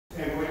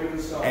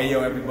Hey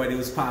yo, everybody,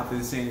 what's poppin'?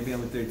 This ain't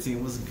Family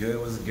 13. What's good?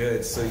 What's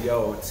good? So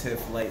yo,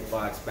 Tiff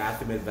Lightbox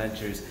Bathroom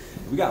Adventures.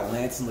 We got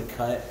Lance in the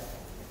cut.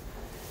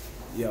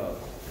 Yo,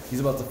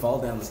 he's about to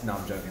fall down this. No,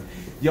 I'm joking.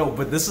 Yo,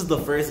 but this is the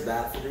first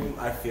bathroom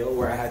I feel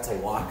where I had to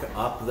walk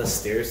up the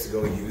stairs to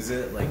go use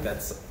it. Like,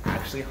 that's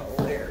actually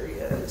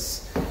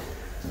hilarious.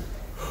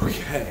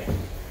 Okay.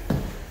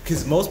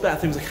 Because most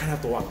bathrooms I kind of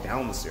have to walk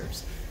down the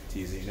stairs to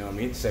use it, you know what I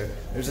mean? So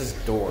there's this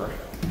door.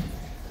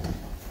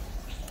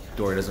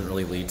 Door doesn't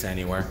really lead to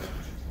anywhere.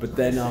 But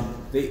then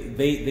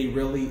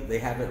they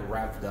have it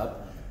wrapped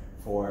up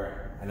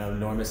for an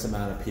enormous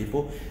amount of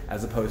people,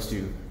 as opposed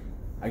to,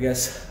 I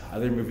guess,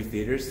 other movie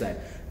theaters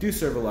that do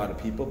serve a lot of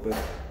people, but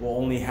will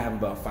only have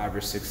about 5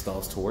 or 6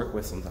 stalls to work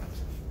with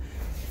sometimes.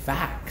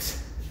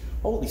 Facts.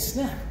 Holy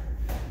snap.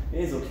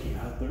 Hazel came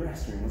out the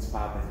restroom. What's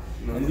poppin'?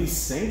 And these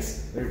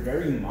sinks, they're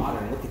very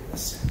modern. Look at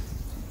this.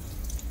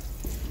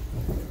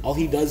 All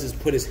he does is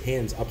put his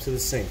hands up to the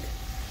sink,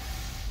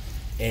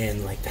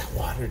 and like that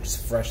water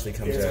just freshly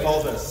comes out. It's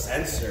called a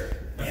sensor.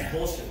 That's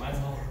bullshit. Mine's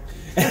all.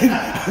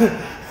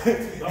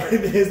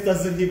 This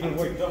doesn't even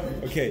work.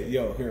 Okay,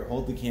 yo, here,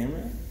 hold the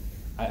camera.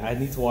 I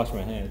need to wash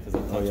my hands because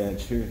I'm touching. Oh yeah,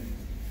 true.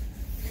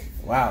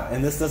 Wow,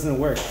 and this doesn't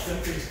work.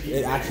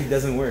 It actually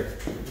doesn't work.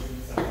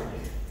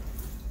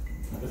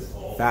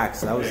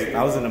 Facts. That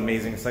was an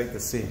amazing sight to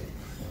see.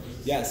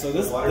 Yeah. So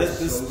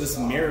this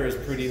mirror is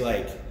pretty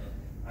like.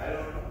 I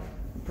don't know.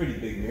 Pretty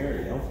big mirror,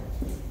 you know.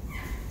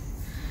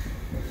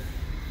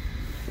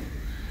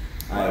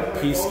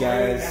 Alright, peace,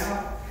 guys.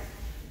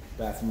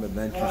 Bathroom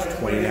Adventures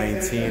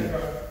 2019.